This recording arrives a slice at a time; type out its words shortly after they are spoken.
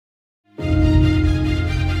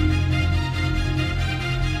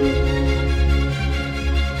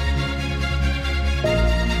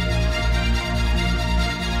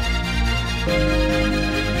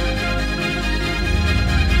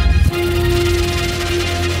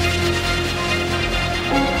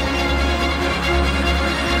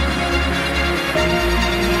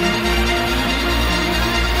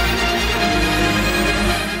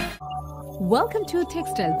to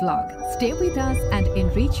Textile vlog. Stay with us and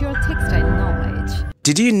enrich your textile knowledge.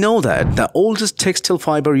 Did you know that the oldest textile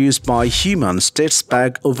fiber used by humans dates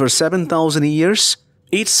back over 7,000 years?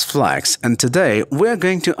 It's flax, and today we are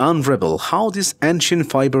going to unravel how this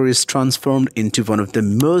ancient fiber is transformed into one of the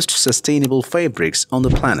most sustainable fabrics on the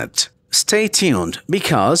planet. Stay tuned,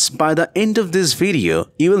 because by the end of this video,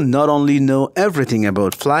 you will not only know everything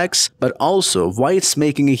about flax, but also why it's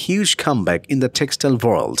making a huge comeback in the textile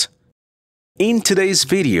world. In today's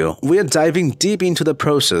video, we are diving deep into the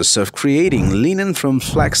process of creating linen from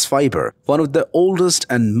flax fiber, one of the oldest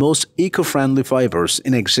and most eco-friendly fibers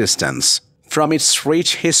in existence. From its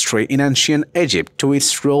rich history in ancient Egypt to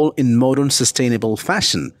its role in modern sustainable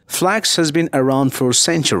fashion, flax has been around for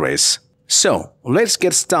centuries. So, let's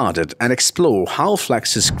get started and explore how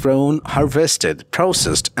flax is grown, harvested,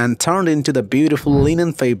 processed, and turned into the beautiful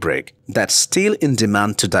linen fabric that's still in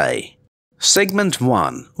demand today. Segment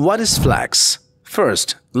 1. What is flax?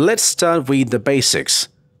 First, let's start with the basics.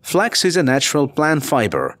 Flax is a natural plant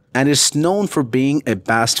fiber and is known for being a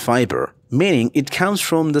bast fiber, meaning it comes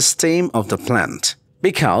from the stem of the plant.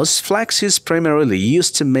 Because flax is primarily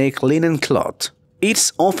used to make linen cloth,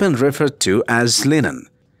 it's often referred to as linen.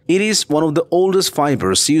 It is one of the oldest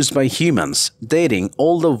fibers used by humans, dating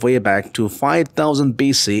all the way back to 5000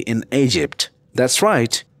 BC in Egypt. That's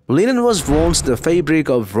right, linen was once the fabric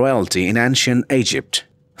of royalty in ancient Egypt.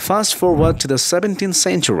 Fast forward to the 17th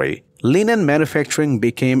century, linen manufacturing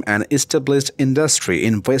became an established industry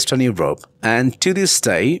in Western Europe, and to this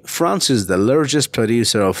day, France is the largest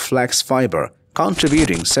producer of flax fiber,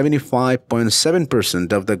 contributing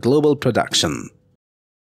 75.7% of the global production.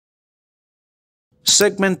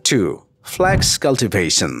 Segment 2. Flax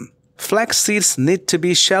Cultivation. Flax seeds need to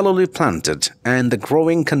be shallowly planted, and the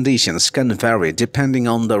growing conditions can vary depending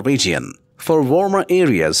on the region. For warmer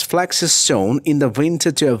areas, flax is sown in the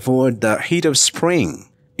winter to avoid the heat of spring.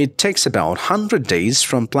 It takes about 100 days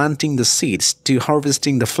from planting the seeds to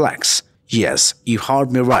harvesting the flax. Yes, you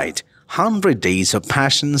heard me right. 100 days of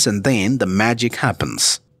patience, and then the magic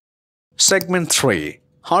happens. Segment 3.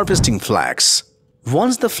 Harvesting flax.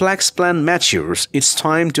 Once the flax plant matures, it's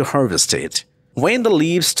time to harvest it. When the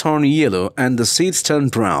leaves turn yellow and the seeds turn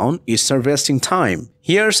brown, it's harvesting time.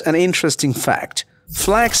 Here's an interesting fact.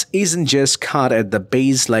 Flax isn't just cut at the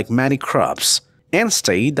base like many crops.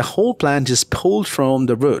 Instead, the whole plant is pulled from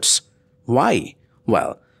the roots. Why?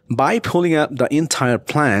 Well, by pulling up the entire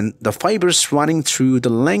plant, the fibers running through the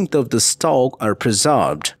length of the stalk are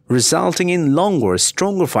preserved, resulting in longer,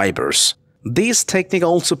 stronger fibers. This technique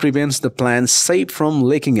also prevents the plant's sap from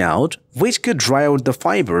leaking out, which could dry out the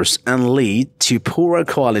fibers and lead to poorer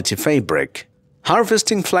quality fabric.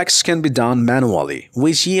 Harvesting flax can be done manually,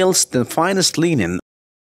 which yields the finest linen.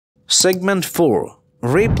 Segment 4.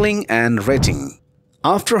 Rippling and Retting.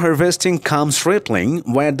 After harvesting comes rippling,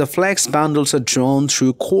 where the flax bundles are drawn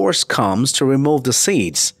through coarse combs to remove the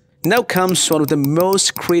seeds. Now comes one of the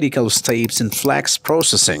most critical steps in flax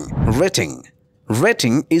processing: retting.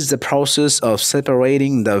 Retting is the process of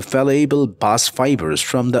separating the valuable bast fibers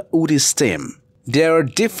from the woody stem. There are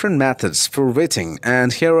different methods for retting,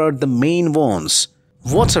 and here are the main ones.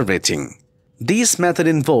 Water retting. This method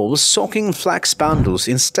involves soaking flax bundles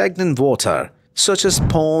in stagnant water, such as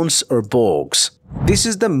ponds or bogs. This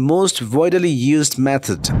is the most widely used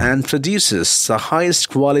method and produces the highest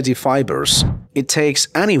quality fibers. It takes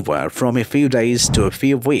anywhere from a few days to a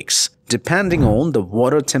few weeks, depending on the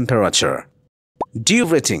water temperature. Dew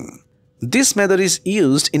retting. This method is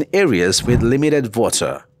used in areas with limited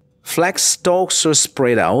water. Flax stalks are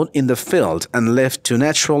spread out in the field and left to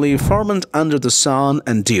naturally ferment under the sun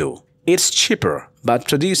and dew. It's cheaper but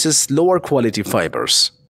produces lower quality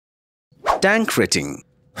fibers. Tank retting.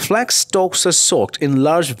 Flax stalks are soaked in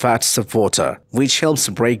large vats of water, which helps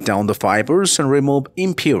break down the fibers and remove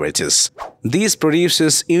impurities. This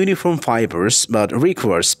produces uniform fibers but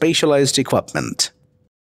requires specialized equipment.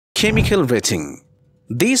 Chemical retting.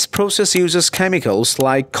 This process uses chemicals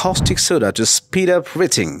like caustic soda to speed up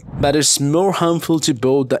retting, but it's more harmful to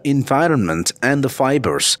both the environment and the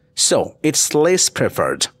fibers, so it's less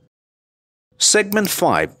preferred. Segment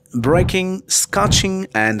 5. Breaking, Scutching,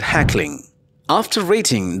 and Hackling. After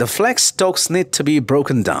retting, the flax stalks need to be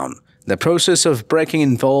broken down. The process of breaking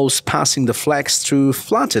involves passing the flax through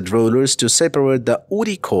flatted rollers to separate the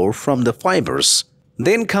woody core from the fibers.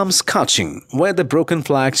 Then comes scutching, where the broken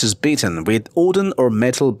flax is beaten with wooden or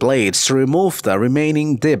metal blades to remove the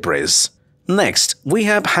remaining debris. Next, we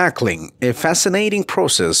have hackling, a fascinating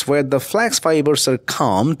process where the flax fibers are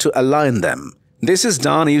combed to align them. This is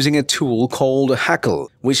done using a tool called a hackle,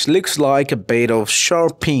 which looks like a bed of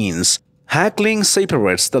sharp pins. Hackling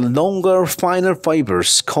separates the longer, finer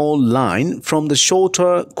fibers called line from the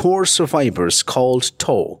shorter, coarser fibers called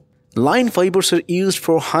tow. Line fibers are used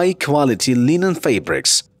for high-quality linen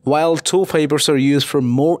fabrics, while tow fibers are used for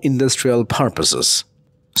more industrial purposes.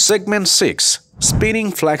 Segment 6.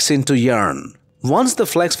 Spinning flax into yarn. Once the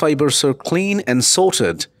flax fibers are clean and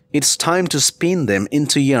sorted, it's time to spin them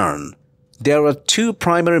into yarn. There are two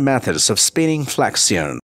primary methods of spinning flax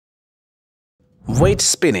yarn. Wet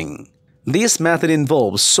spinning. This method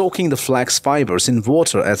involves soaking the flax fibers in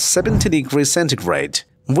water at 70 degrees centigrade,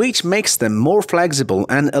 which makes them more flexible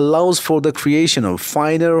and allows for the creation of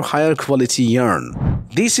finer, higher quality yarn.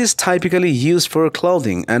 This is typically used for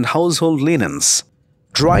clothing and household linens.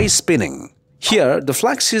 Dry spinning. Here, the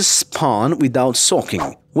flax is spun without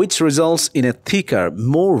soaking, which results in a thicker,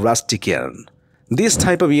 more rustic yarn. This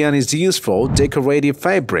type of yarn is used for decorative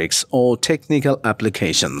fabrics or technical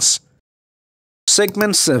applications.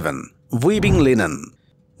 Segment 7. Weaving linen.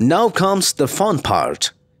 Now comes the fun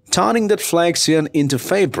part. Turning that flax yarn into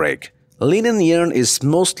fabric. Linen yarn is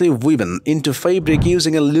mostly woven into fabric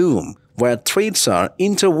using a loom, where threads are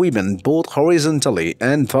interwoven both horizontally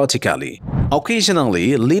and vertically.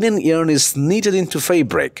 Occasionally, linen yarn is knitted into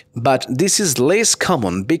fabric, but this is less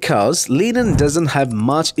common because linen doesn't have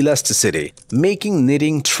much elasticity, making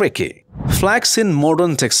knitting tricky. Flax in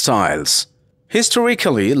modern textiles.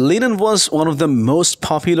 Historically, linen was one of the most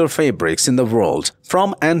popular fabrics in the world,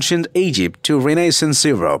 from ancient Egypt to Renaissance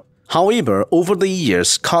Europe. However, over the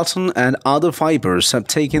years, cotton and other fibers have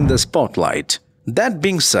taken the spotlight. That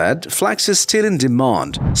being said, flax is still in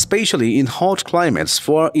demand, especially in hot climates,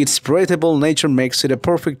 for its breathable nature makes it a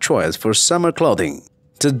perfect choice for summer clothing.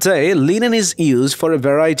 Today, linen is used for a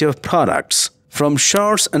variety of products, from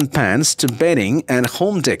shirts and pants to bedding and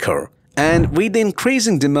home decor. And with the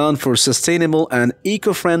increasing demand for sustainable and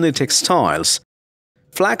eco-friendly textiles,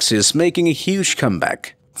 flax is making a huge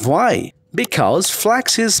comeback. Why? Because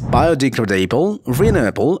flax is biodegradable,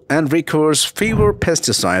 renewable, and requires fewer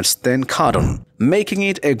pesticides than cotton, making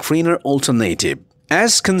it a greener alternative.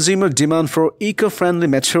 As consumer demand for eco-friendly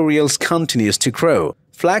materials continues to grow,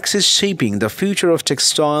 flax is shaping the future of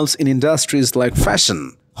textiles in industries like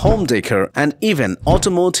fashion, home decor, and even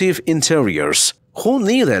automotive interiors. Who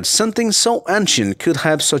knew that something so ancient could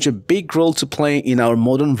have such a big role to play in our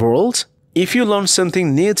modern world? If you learned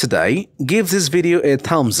something new today, give this video a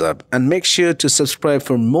thumbs up and make sure to subscribe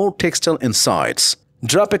for more textile insights.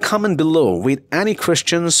 Drop a comment below with any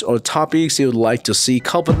questions or topics you would like to see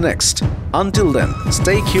covered next. Until then,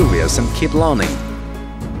 stay curious and keep learning.